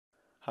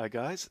Hi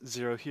guys,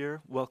 Zero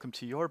here. Welcome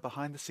to your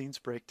behind the scenes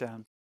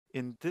breakdown.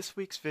 In this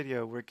week's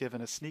video, we're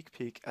given a sneak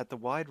peek at the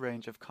wide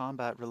range of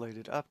combat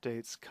related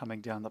updates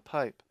coming down the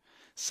pipe,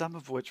 some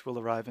of which will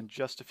arrive in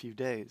just a few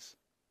days.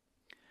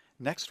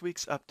 Next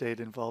week's update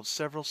involves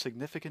several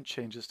significant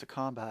changes to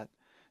combat.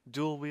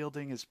 Dual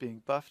wielding is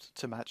being buffed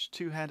to match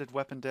two-handed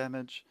weapon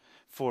damage.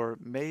 For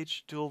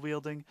mage dual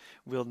wielding,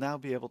 we'll now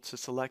be able to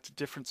select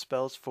different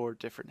spells for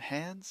different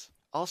hands.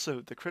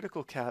 Also, the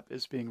critical cap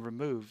is being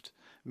removed,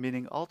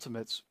 meaning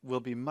ultimates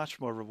will be much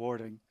more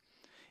rewarding.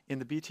 In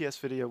the BTS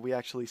video, we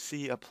actually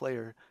see a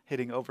player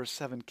hitting over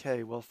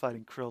 7k while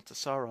fighting Krill to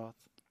Saroth.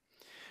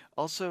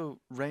 Also,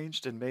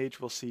 ranged and mage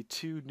will see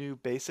two new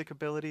basic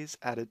abilities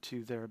added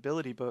to their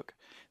ability book.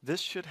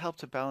 This should help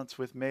to balance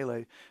with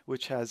melee,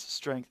 which has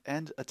strength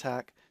and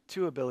attack,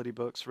 two ability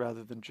books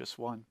rather than just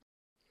one.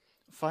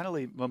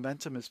 Finally,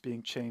 momentum is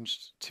being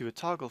changed to a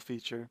toggle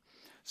feature,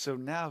 so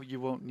now you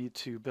won't need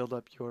to build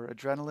up your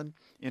adrenaline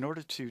in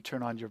order to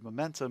turn on your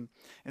momentum.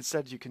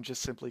 Instead, you can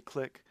just simply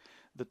click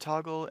the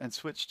toggle and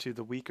switch to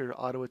the weaker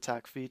auto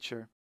attack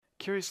feature.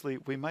 Curiously,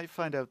 we might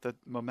find out that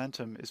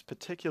momentum is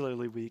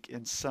particularly weak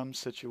in some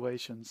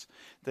situations.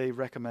 They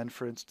recommend,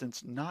 for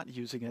instance, not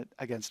using it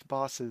against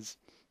bosses,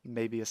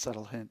 maybe a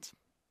subtle hint.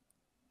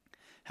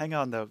 Hang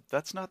on though,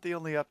 that's not the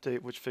only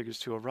update which figures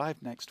to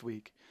arrive next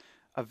week.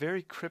 A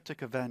very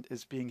cryptic event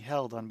is being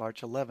held on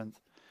March 11th,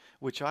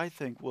 which I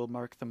think will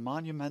mark the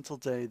monumental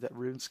day that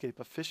RuneScape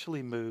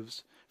officially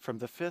moves from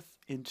the 5th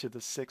into the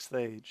 6th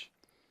age.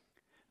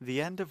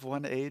 The end of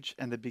one age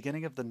and the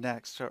beginning of the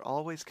next are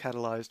always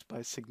catalyzed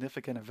by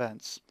significant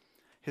events.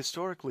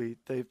 Historically,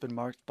 they've been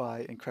marked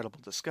by incredible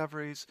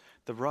discoveries,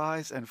 the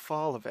rise and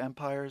fall of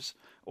empires,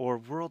 or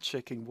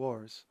world-shaking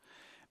wars.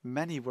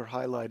 Many were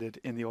highlighted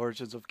in the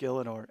origins of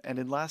Gielinor, and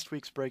in last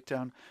week's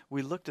breakdown,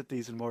 we looked at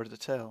these in more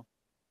detail.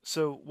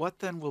 So what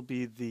then will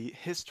be the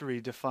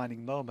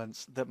history-defining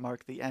moments that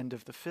mark the end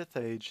of the 5th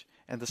age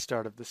and the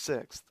start of the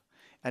 6th?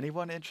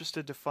 Anyone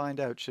interested to find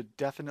out should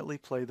definitely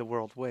play The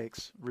World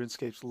Wakes,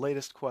 RuneScape's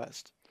latest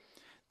quest.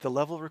 The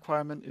level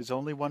requirement is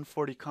only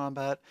 140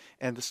 combat,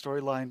 and the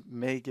storyline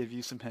may give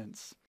you some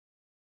hints.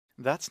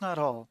 That's not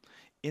all.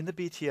 In the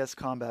BTS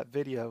combat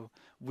video,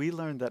 we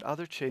learned that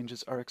other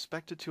changes are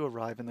expected to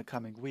arrive in the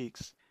coming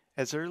weeks.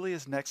 As early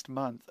as next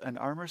month, an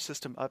armor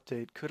system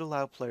update could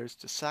allow players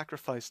to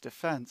sacrifice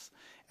defense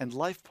and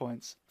life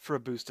points for a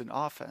boost in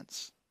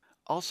offense.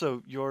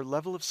 Also, your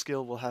level of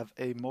skill will have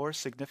a more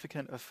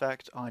significant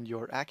effect on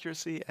your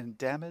accuracy and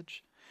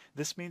damage.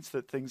 This means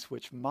that things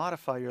which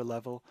modify your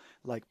level,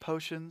 like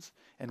potions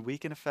and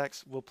weaken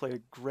effects, will play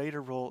a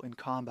greater role in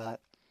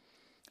combat.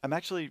 I'm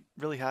actually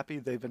really happy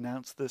they've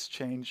announced this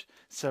change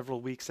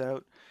several weeks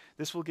out.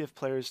 This will give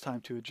players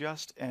time to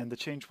adjust, and the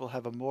change will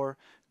have a more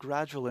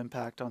gradual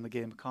impact on the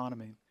game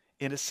economy.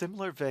 In a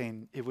similar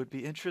vein, it would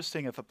be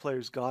interesting if a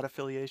player's god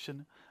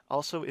affiliation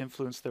also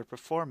influenced their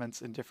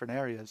performance in different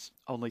areas.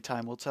 Only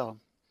time will tell.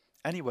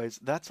 Anyways,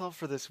 that's all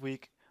for this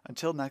week.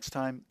 Until next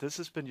time, this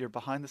has been your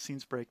behind the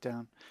scenes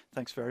breakdown.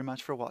 Thanks very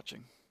much for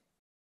watching.